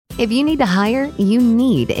If you need to hire, you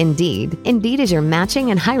need Indeed. Indeed is your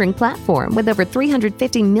matching and hiring platform with over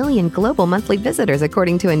 350 million global monthly visitors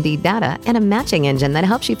according to Indeed data and a matching engine that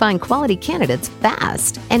helps you find quality candidates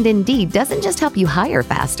fast. And Indeed doesn't just help you hire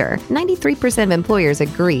faster. 93% of employers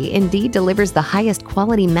agree Indeed delivers the highest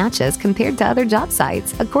quality matches compared to other job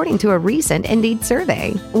sites, according to a recent Indeed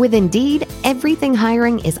survey. With Indeed, everything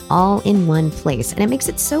hiring is all in one place, and it makes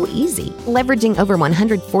it so easy. Leveraging over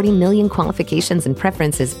 140 million qualifications and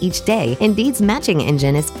preferences each day, Indeed's matching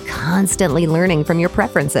engine is constantly learning from your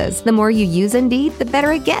preferences. The more you use Indeed, the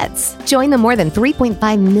better it gets. Join the more than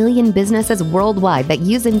 3.5 million businesses worldwide that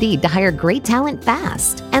use Indeed to hire great talent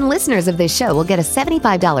fast. And listeners of this show will get a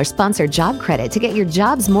 $75 sponsored job credit to get your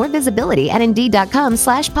jobs more visibility at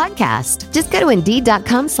Indeed.com/podcast. Just go to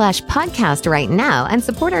Indeed.com/podcast right now and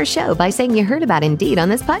support our show by saying you heard about Indeed on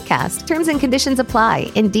this podcast. Terms and conditions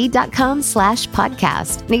apply.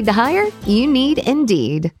 Indeed.com/podcast. Need to hire? You need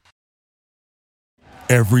Indeed.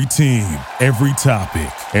 Every team, every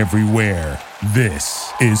topic, everywhere.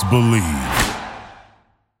 This is Believe.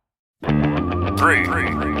 3,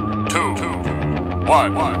 2,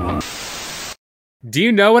 1. Do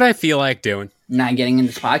you know what I feel like doing? Not getting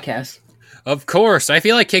into this podcast. Of course. I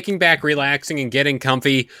feel like kicking back, relaxing, and getting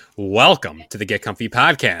comfy. Welcome to the Get Comfy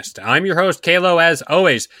Podcast. I'm your host, Kalo, as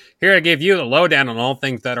always, here to give you the lowdown on all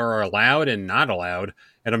things that are allowed and not allowed.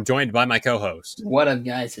 And I'm joined by my co-host. What up,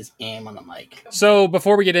 guys? It's Am on the mic. So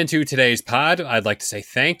before we get into today's pod, I'd like to say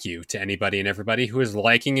thank you to anybody and everybody who is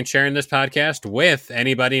liking and sharing this podcast with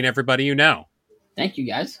anybody and everybody you know. Thank you,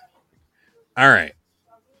 guys. All right.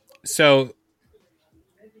 So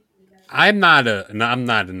I'm not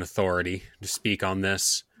an authority to speak on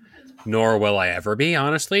this, nor will I ever be,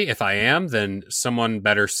 honestly. If I am, then someone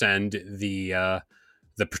better send the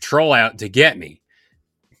patrol out to get me.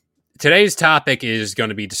 Today's topic is going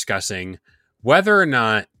to be discussing whether or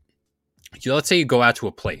not, let's say you go out to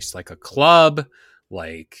a place, like a club,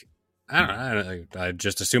 like, I don't know, I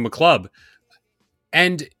just assume a club,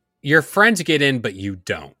 and your friends get in, but you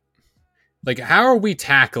don't. Like, how are we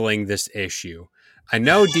tackling this issue? I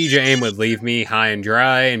know DJ Aim would leave me high and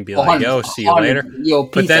dry and be like, yo, see you later.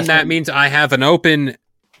 But then that means I have an open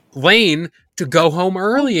lane to go home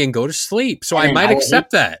early and go to sleep. So I might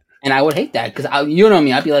accept that. And I would hate that because, you know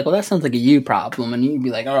me, I'd be like, well, that sounds like a you problem. And you'd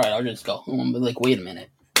be like, all right, I'll just go home. But like, wait a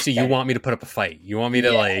minute. So you want me to put up a fight. You want me to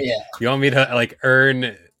you want me to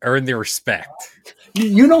earn the respect.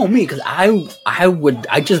 You know me, because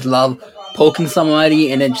I just love poking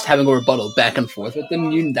somebody and then just having a rebuttal back and forth with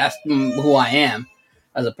them. That's who I am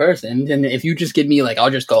as a person. And if you just give me like,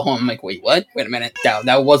 I'll just go home. I'm like, wait, what? Wait a minute.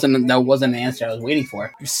 That wasn't the answer I was waiting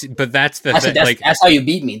for. But that's that's how you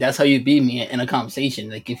beat me. That's how you beat me in a conversation.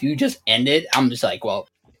 Like if you just end it, I'm just like, well,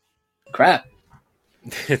 crap.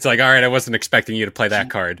 It's like, all right, I wasn't expecting you to play that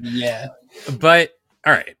card. Yeah. But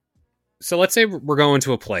all right. So let's say we're going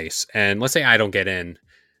to a place and let's say I don't get in.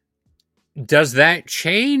 Does that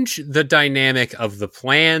change the dynamic of the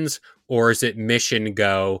plans, or is it mission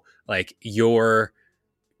go, like your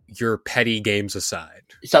petty games aside?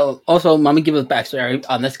 So also, let me give a backstory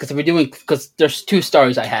on this because there's two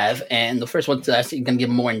stories I have, and the first one's actually going to give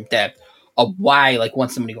more in depth of why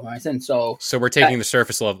want somebody going in. So we're taking the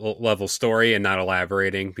surface level story and not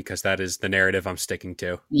elaborating because that is the narrative I'm sticking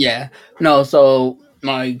to. Yeah, no. So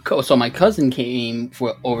my cousin came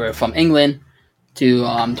over from England to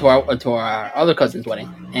our other cousin's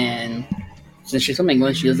wedding, and since she's from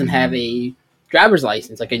England, she doesn't have a driver's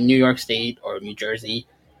license like in New York State or New Jersey,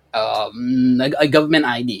 a government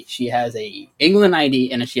ID. She has a England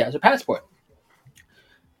ID, and then she has her passport.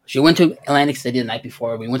 She went to Atlantic City the night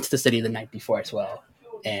before. We went to the city the night before as well,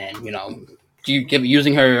 and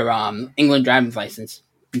using her England driver's license.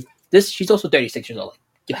 She's also 36 years old.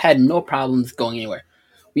 You had no problems going anywhere.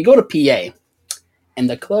 We go to PA, and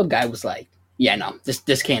the club guy was like, yeah, no,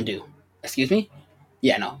 this can't do. Excuse me?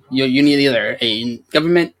 Yeah, no. You need either a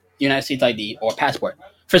government United States ID or passport.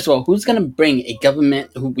 First of all, who's going to bring a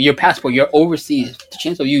government, your passport, you're overseas. The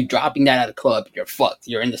chance of you dropping that at a club, you're fucked.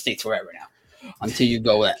 You're in the States forever now. Until you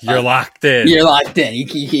go. You're locked in. You're locked in. You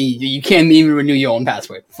can't even renew your own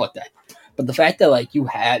passport. Fuck that. But the fact that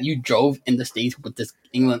you drove in the States with this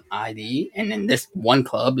England ID and then this one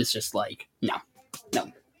club is just like, no.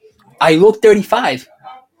 I look 35.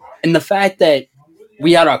 And the fact that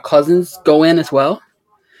we had our cousins go in as well,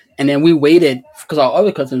 and then we waited because our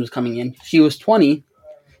other cousin was coming in. She was 20.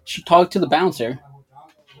 She talked to the bouncer,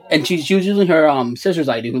 and she was using her sister's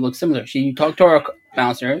ID who looks similar. She talked to our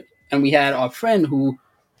bouncer, and we had our friend who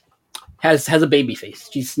has a baby face.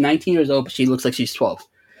 She's 19 years old, but she looks like she's 12.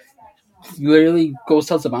 Literally goes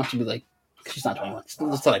tells the bouncer to be like, she's not 21.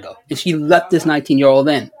 Let's let her go. And she let this 19-year-old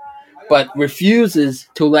in. but refuses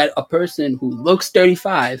to let a person who looks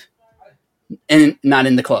 35 and not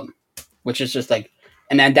in the club, which is just like,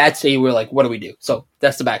 and at that stage we're like, what do we do? So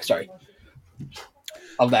that's the backstory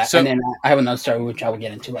of that. So, and then I have another story which I will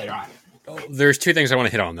get into later on. There's two things I want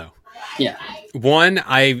to hit on though. Yeah. One,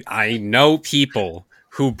 I know people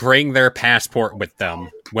who bring their passport with them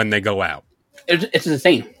when they go out. It's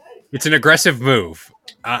insane. It's an aggressive move.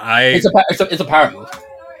 It's a power move.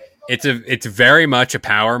 It's very much a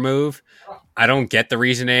power move. I don't get the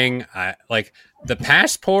reasoning. Like the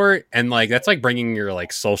passport and like that's like bringing your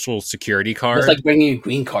like social security card. It's like bringing your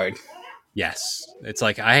green card. Yes, it's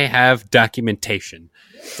like I have documentation.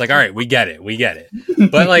 It's like all right, we get it.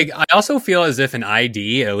 But like I also feel as if an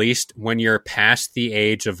ID, at least when you're past the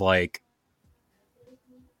age of like,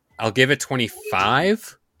 I'll give it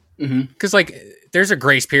 25, because like there's a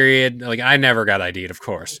grace period. Like I never got ID'd, of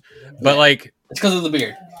course, but like it's because of the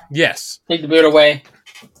beard. Yes. Take the beard away.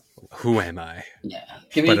 Who am I? Yeah.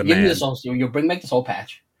 Give me this whole. You'll bring back this whole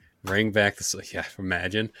patch. Bring back this. Yeah,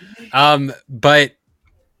 imagine. But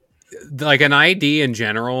like an ID in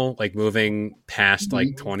general, like moving past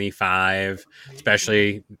like 25,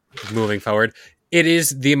 especially moving forward, it is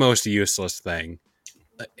the most useless thing.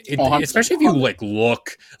 Especially if you like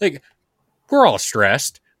look like we're all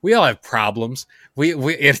stressed. We all have problems. We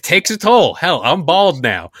it takes a toll. Hell, I'm bald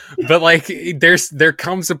now. But like there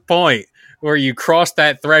comes a point where you cross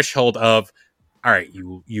that threshold of all right,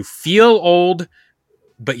 you feel old,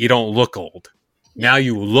 but you don't look old. Now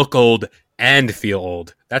you look old and feel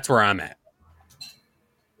old. That's where I'm at.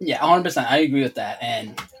 Yeah, 100%. I agree with that.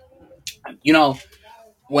 And you know,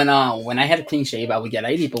 when I had a clean shave, I would get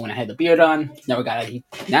ID, but when I had the beard on, never got ID.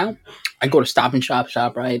 Now I go to Stop and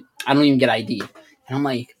Shop, right? I don't even get ID. And I'm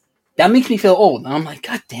like, that makes me feel old. And I'm like,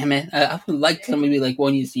 God damn it. I would like somebody to be like, well,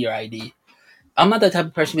 you see your ID. I'm not that type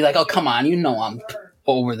of person to be like, oh, come on, you know I'm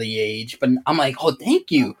over the age. But I'm like, oh, thank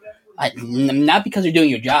you. Not because you're doing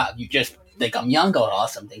your job. You just think I'm young. Oh,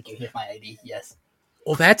 awesome. Thank you. Here's my ID. Yes.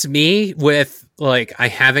 Well, that's me with, like, I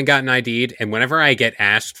haven't gotten ID'd, and whenever I get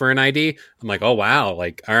asked for an ID, I'm like, oh, wow,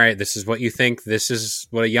 like, all right, this is what you think, this is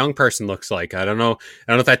what a young person looks like. I don't know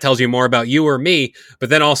if that tells you more about you or me, but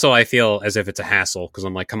then also I feel as if it's a hassle, because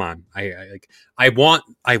I'm like, come on, I want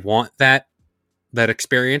that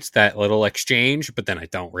experience, that little exchange, but then I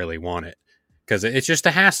don't really want it, because it's just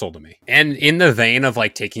a hassle to me. And in the vein of,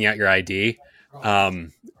 like, taking out your ID,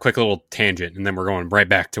 quick little tangent, and then we're going right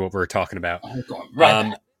back to what we were talking about.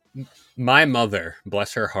 My mother,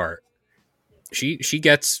 bless her heart, she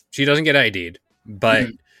doesn't get ID'd, but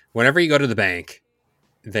whenever you go to the bank,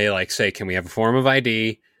 they like say, can we have a form of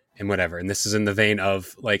ID and whatever. And this is in the vein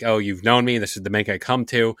of like, oh, you've known me. This is the bank I come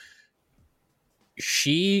to.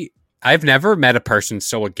 I've never met a person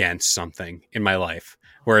so against something in my life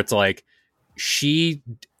where it's like, she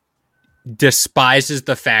despises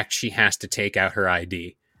the fact she has to take out her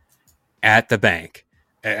ID at the bank.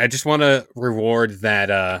 I just want to reward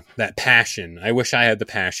that passion. I wish I had the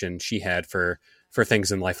passion she had for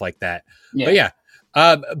things in life like that. Yeah. But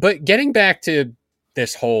yeah, but getting back to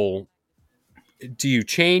this whole, do you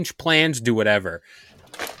change plans, do whatever?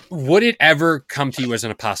 Would it ever come to you as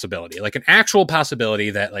a possibility, like an actual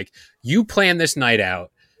possibility that like you plan this night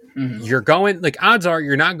out, you're going, like odds are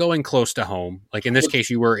you're not going close to home. Like in this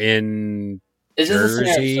case, you were in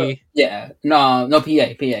Jersey. No, PA.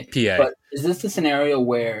 But is this the scenario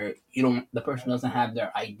where the person doesn't have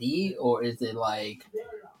their ID, or is it like,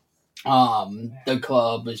 the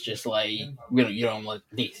club is just like, you don't like,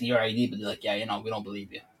 they see your ID, but they're like, yeah, we don't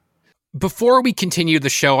believe you. Before we continue the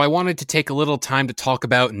show, I wanted to take a little time to talk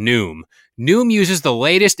about Noom. Noom uses the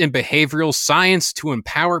latest in behavioral science to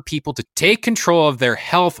empower people to take control of their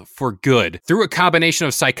health for good through a combination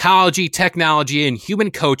of psychology, technology, and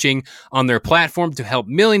human coaching on their platform to help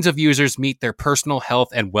millions of users meet their personal health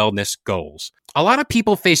and wellness goals. A lot of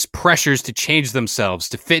people face pressures to change themselves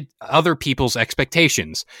to fit other people's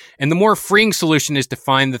expectations, and the more freeing solution is to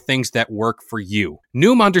find the things that work for you.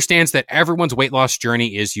 Noom understands that everyone's weight loss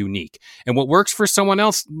journey is unique, and what works for someone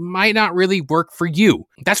else might not really work for you.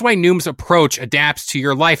 That's why Noom's approach adapts to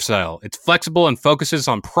your lifestyle. It's flexible and focuses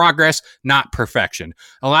on progress, not perfection,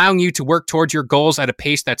 allowing you to work towards your goals at a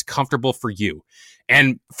pace that's comfortable for you.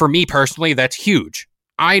 And for me personally, that's huge.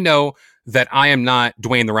 I know that I am not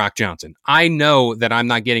Dwayne The Rock Johnson. I know that I'm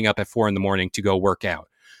not getting up at 4 a.m. to go work out.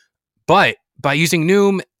 But by using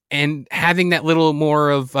Noom and having that little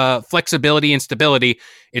more of flexibility and stability,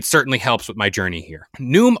 it certainly helps with my journey here.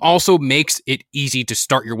 Noom also makes it easy to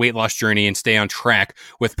start your weight loss journey and stay on track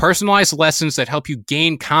with personalized lessons that help you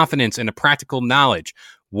gain confidence and a practical knowledge.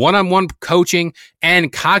 one-on-one coaching,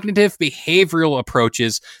 and cognitive behavioral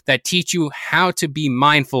approaches that teach you how to be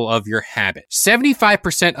mindful of your habits.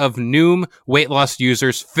 75% of Noom weight loss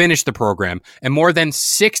users finished the program, and more than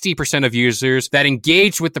 60% of users that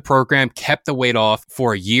engaged with the program kept the weight off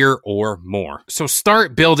for a year or more. So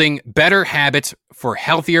start building better habits for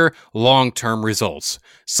healthier long-term results.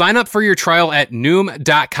 Sign up for your trial at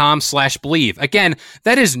Noom.com/believe. Again,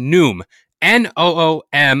 that is Noom,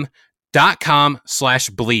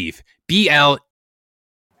 NOOM.com/believe. BL.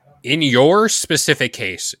 In your specific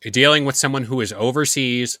case, dealing with someone who is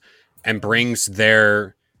overseas and brings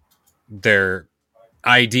their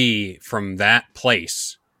ID from that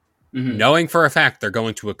place, knowing for a fact they're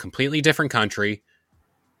going to a completely different country,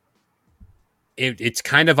 it's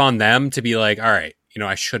kind of on them to be like, all right,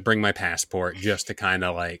 I should bring my passport just to kind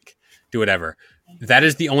of like do whatever. That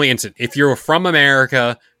is the only incident. If you're from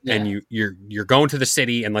America and you're going to the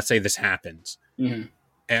city, and let's say this happens,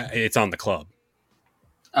 it's on the club.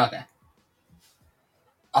 Okay.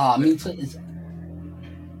 I mean, so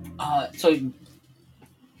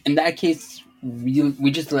in that case,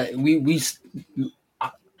 we just let the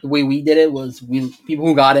way we did it was people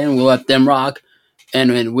who got in, we'll let them rock,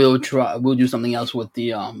 and we'll do something else with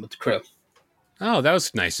the crew. Oh, that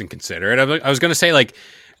was nice and considerate. I was going to say, like,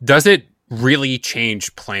 does it really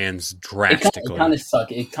change plans drastically? It kind of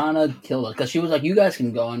sucked. It kind of killed us because she was like, "You guys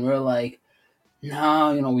can go," and we're like,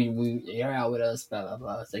 "No, you're out with us." Blah blah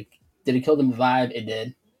blah. It's like, did it kill the vibe? It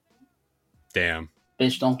did. Damn.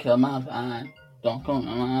 Bitch, don't kill my vibe. Don't kill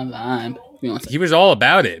my vibe. He was all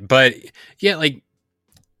about it, but yeah, like,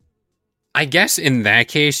 I guess in that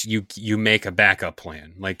case, you make a backup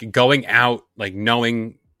plan. Like, going out, like,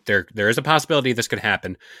 knowing there is a possibility this could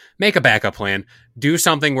happen, make a backup plan. Do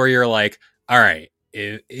something where you're like, all right,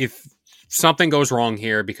 if something goes wrong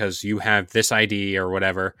here because you have this ID or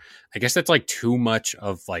whatever, I guess that's like too much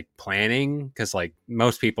of like planning, because like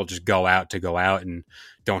most people just go out and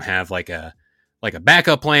don't have like a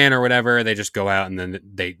backup plan or whatever. They just go out and then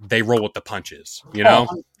they roll with the punches,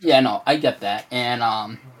 Yeah, no, I get that.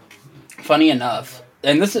 And funny enough,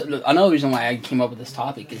 and this is another reason why I came up with this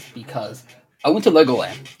topic, is because I went to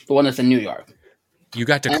Legoland, the one that's in New York. You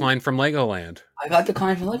got declined from Legoland. I got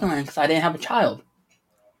declined from Legoland because I didn't have a child.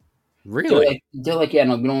 Really? They're like, yeah,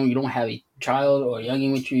 no, you don't have a child or a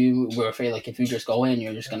youngin with you. We're afraid, like, if you just go in,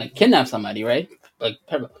 you're just gonna kidnap somebody, right? Like,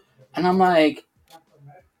 and I'm like,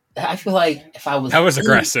 I feel like if I was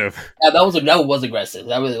aggressive. Yeah, that was aggressive.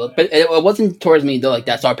 That really was, but it wasn't towards me. They're like,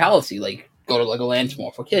 that's our policy. Like, go to Legoland, it's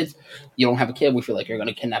more for kids. You don't have a kid, we feel like you're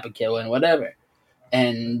gonna kidnap a kid and whatever,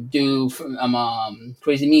 and do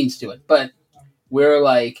crazy means to it. But we're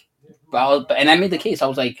like, and I made the case. I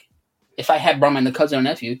was like, if I had brought my cousin or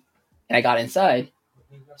nephew, and I got inside,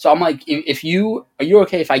 so I'm like, are you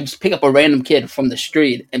okay if I just pick up a random kid from the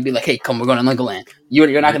street and be like, hey, come, we're going to Legoland?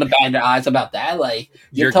 You're not going to bat your eyes about that? Like,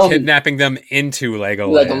 you're kidnapping them into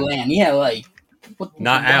Legoland. Yeah, like,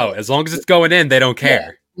 not out. As long as it's going in, they don't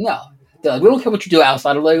care. Yeah, no. They're like, we don't care what you do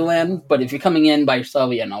outside of Legoland, but if you're coming in by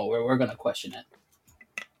yourself, yeah, no, we're going to question it.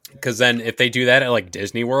 Because then if they do that at like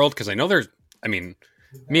Disney World, because I know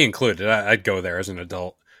me included, I'd go there as an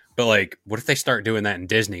adult. But like, what if they start doing that in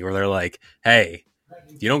Disney, where they're like, hey,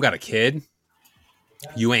 you don't got a kid,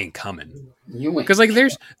 you ain't coming. Because like,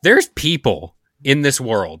 there's people in this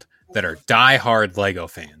world that are diehard Lego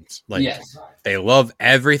fans. Like, yes, they love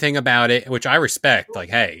everything about it, which I respect. Like,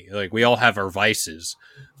 hey, like, we all have our vices.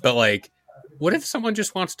 But like, what if someone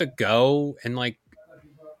just wants to go and like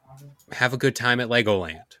have a good time at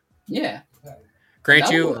Legoland? Yeah.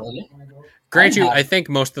 Grant you, I think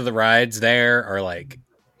most of the rides there are like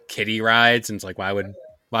kiddie rides, and it's like, why would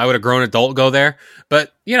a grown adult go there?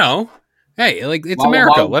 But hey, like, it's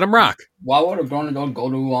America. Let them rock. Why would a grown adult go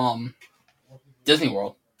to Disney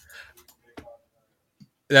World?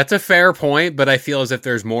 That's a fair point, but I feel as if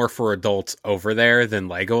there's more for adults over there than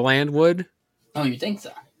Legoland would. Oh, you think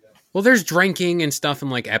so? Well, there's drinking and stuff in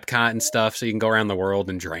like Epcot and stuff, so you can go around the world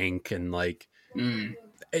and drink and like.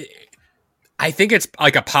 I think it's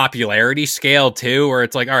like a popularity scale too, where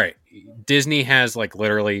it's like, all right, Disney has like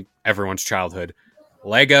literally everyone's childhood.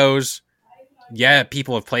 Legos, yeah,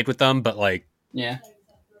 people have played with them, but like, yeah,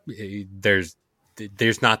 there's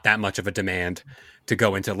not that much of a demand to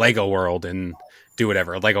go into Lego World and do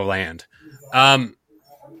whatever, Legoland.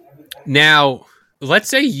 Now, let's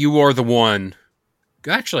say you are the one.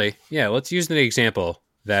 Actually, yeah, let's use an example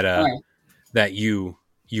that that you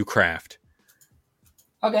craft.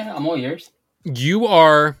 Okay, I'm all yours. You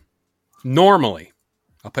are normally,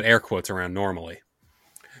 I'll put air quotes around normally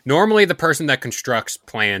the person that constructs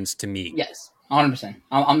plans to meet. Yes, 100%.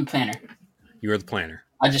 I'm the planner. You're the planner.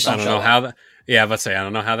 I don't know how Yeah, let's say I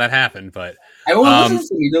don't know how that happened, but Everyone listens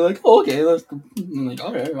to me. They're like, "Oh, okay." I'm like,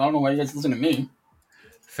 "Okay, I don't know why you guys listen to me."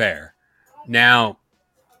 fair. Now,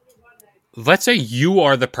 let's say you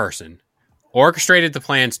are the person, orchestrated the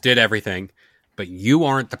plans, did everything, but you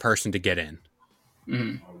aren't the person to get in.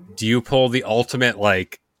 Mm-hmm. Do you pull the ultimate,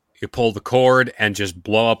 like, you pull the cord and just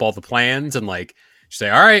blow up all the plans and, like, say,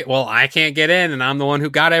 all right, well, I can't get in and I'm the one who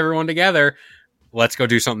got everyone together. Let's go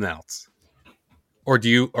do something else. Or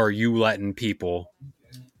are you letting people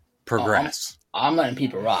progress? I'm letting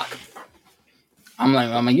people rock. I'm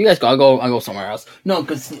like, you guys go. I'll go somewhere else. No,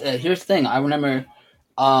 because here's the thing. I remember,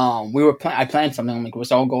 I planned something. I'm like,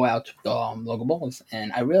 let's all go out to the local bowls,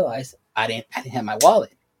 and I realized I didn't have my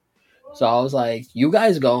wallet. So I was like, you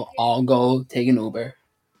guys go. I'll go take an Uber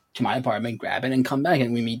to my apartment, grab it, and come back,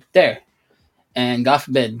 and we meet there. And God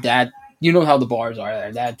forbid that, you know how the bars are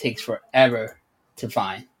there. That takes forever to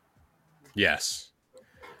find. Yes,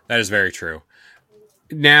 that is very true.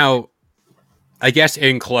 Now, I guess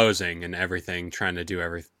in closing and everything, trying to do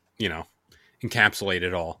everything, encapsulate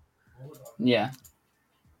it all. Yeah.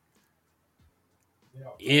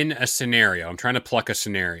 In a scenario, I'm trying to pluck a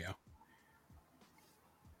scenario.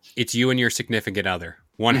 It's you and your significant other.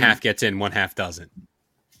 One half gets in, one half doesn't.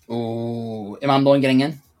 Ooh, am I the one getting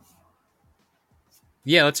in?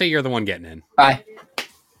 Yeah, let's say you're the one getting in. Bye.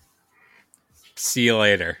 See you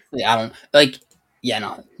later. Yeah, I don't like. Yeah,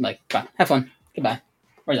 no, like, bye. Have fun. Goodbye.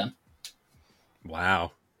 We're done.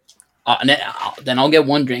 Wow. And then I'll get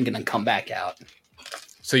one drink and then come back out.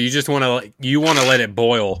 So you just want to let it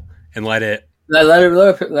boil and let it let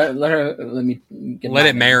me let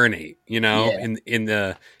it marinate, in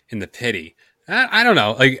the pity. I don't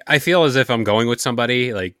know. Like, I feel as if I'm going with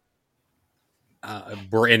somebody, like,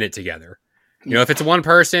 we're in it together. If it's one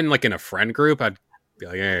person, like in a friend group, I'd be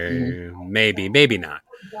like, maybe not.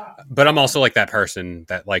 But I'm also like that person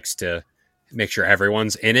that likes to make sure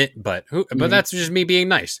everyone's in it. But that's just me being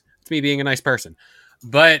nice. It's me being a nice person.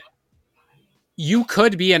 But you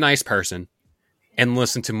could be a nice person and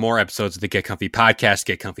listen to more episodes of the Get Comfy podcast,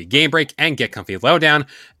 Get Comfy Game Break, and Get Comfy Lowdown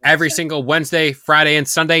every single Wednesday, Friday, and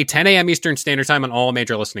Sunday, 10 a.m. Eastern Standard Time on all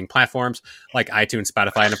major listening platforms like iTunes,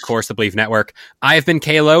 Spotify, and of course the Believe Network. I've been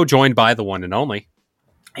Kalo, joined by the one and only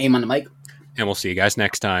Aim on the mic. And we'll see you guys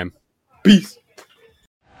next time. Peace.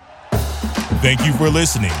 Thank you for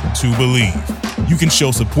listening to Believe. You can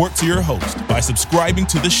show support to your host by subscribing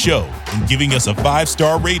to the show and giving us a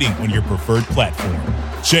 5-star rating on your preferred platform.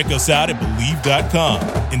 Check us out at Believe.com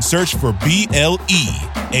and search for BLEAV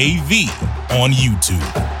on YouTube.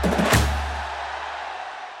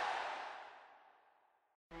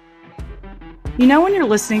 You know when you're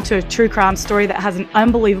listening to a true crime story that has an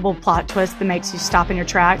unbelievable plot twist that makes you stop in your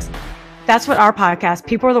tracks? That's what our podcast,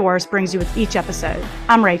 People Are the Worst, brings you with each episode.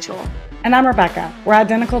 I'm Rachel. And I'm Rebecca. We're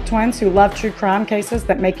identical twins who love true crime cases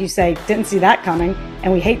that make you say, didn't see that coming,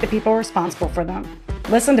 and we hate the people responsible for them.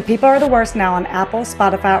 Listen to People Are the Worst now on Apple,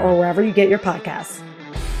 Spotify, or wherever you get your podcasts.